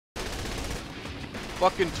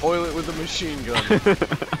fucking toilet with a machine gun.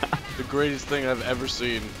 The greatest thing I've ever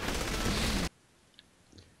seen.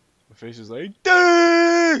 My face is like,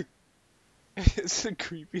 dude! It's the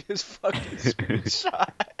creepiest fucking screenshot.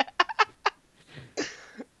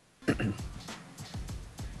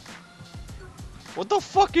 What the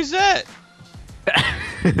fuck is that?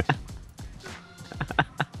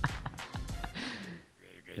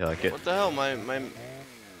 You like it? What the hell, my...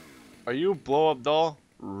 Are you a blow-up doll?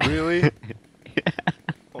 Really?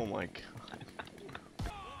 Oh my god.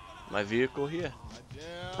 My vehicle here.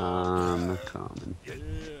 Common.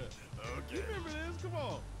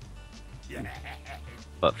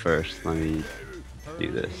 But first, let me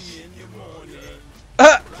do this.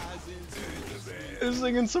 Ah! It's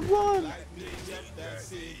singing Sublime.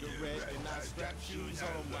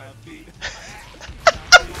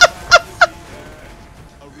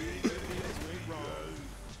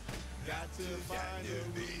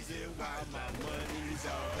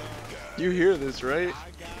 You hear this, right?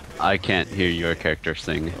 I can't hear your character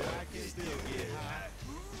sing.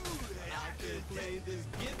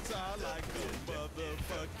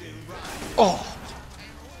 Oh!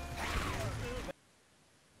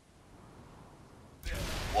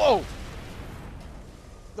 Whoa!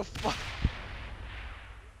 The fuck?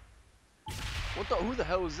 What the? Who the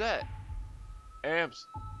hell was that? Amps.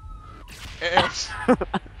 Amps.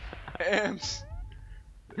 Amps.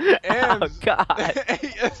 Amps. Oh god.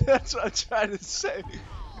 That's what I'm trying to say.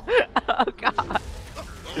 Oh god.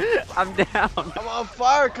 I'm down. I'm on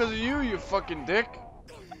fire because of you, you fucking dick.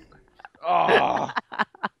 Oh.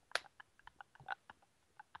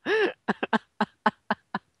 Is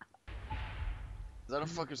that a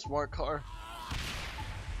fucking smart car?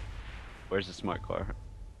 Where's the smart car?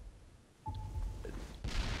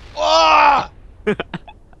 Ah!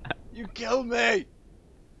 You killed me.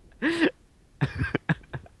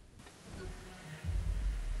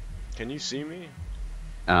 Can you see me?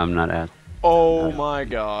 I'm not at. Oh my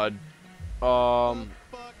god. Oh.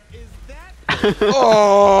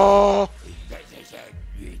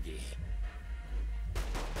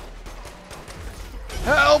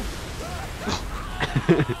 Help!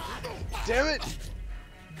 Damn it!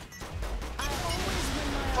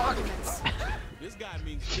 Fuck!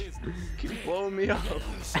 Keep blowing me up.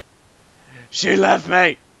 She left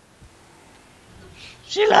me!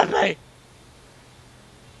 She left me!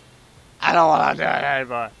 I don't wanna do it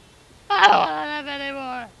anymore. I don't wanna live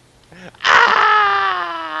anymore.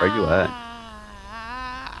 Ah! Where you at?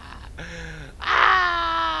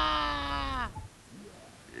 Ah!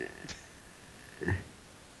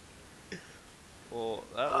 Well,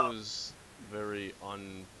 that was very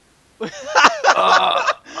Pull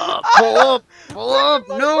up! Pull up!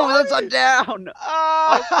 No, that's a down!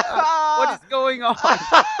 What is going on?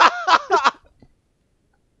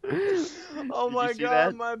 Oh Did my you see god,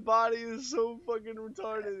 that? my body is so fucking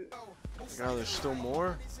retarded. God, there's still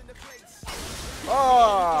more?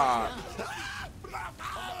 Ah!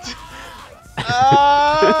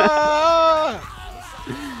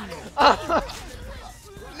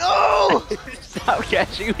 No! Stop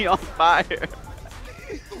catching me on fire!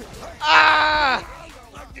 Ah!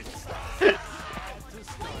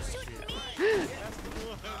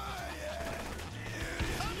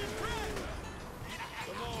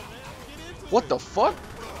 What the fuck?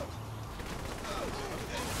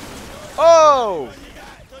 Oh!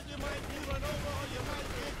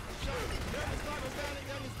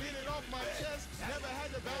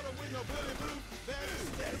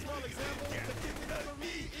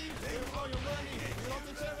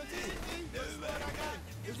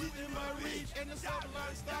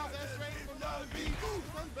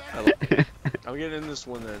 I'm getting in this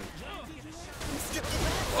one then.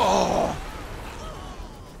 Oh!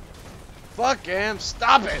 Fuck, Am,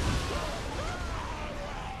 stop it!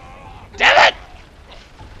 Damn it!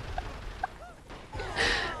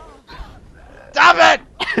 Stop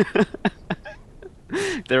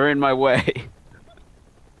it! They're in my way.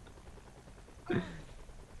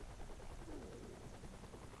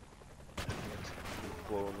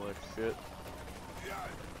 Blowing like shit.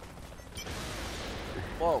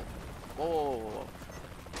 Whoa. Whoa, whoa, whoa, whoa.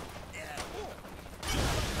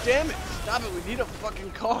 Damn it! Stop it, we need a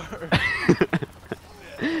fucking car!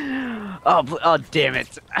 Oh, damn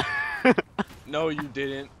it. No, you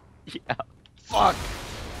didn't. Yeah. Fuck!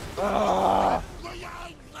 Ugh.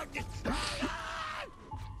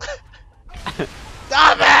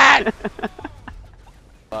 Stop it!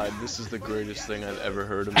 God, this is the greatest thing I've ever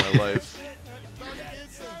heard in my life.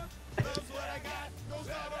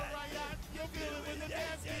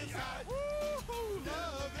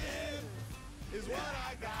 Is what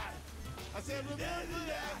I got. I said, remember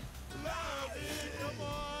that love is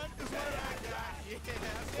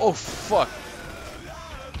Oh fuck!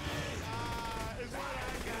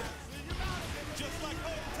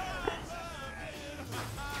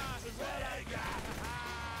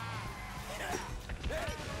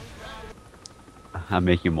 I'm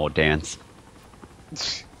making more dance.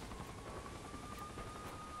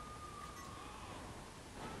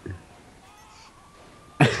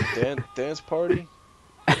 Dance party?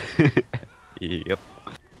 Yep.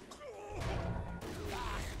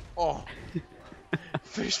 Oh!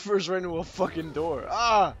 Face first right into a fucking door.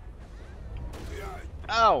 Ah!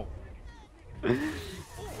 Ow! What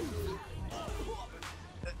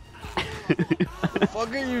the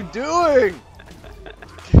fuck are you doing?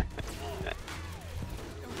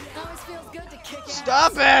 Always feels good to kick ass.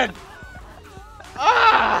 Stop it!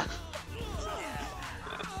 Ah!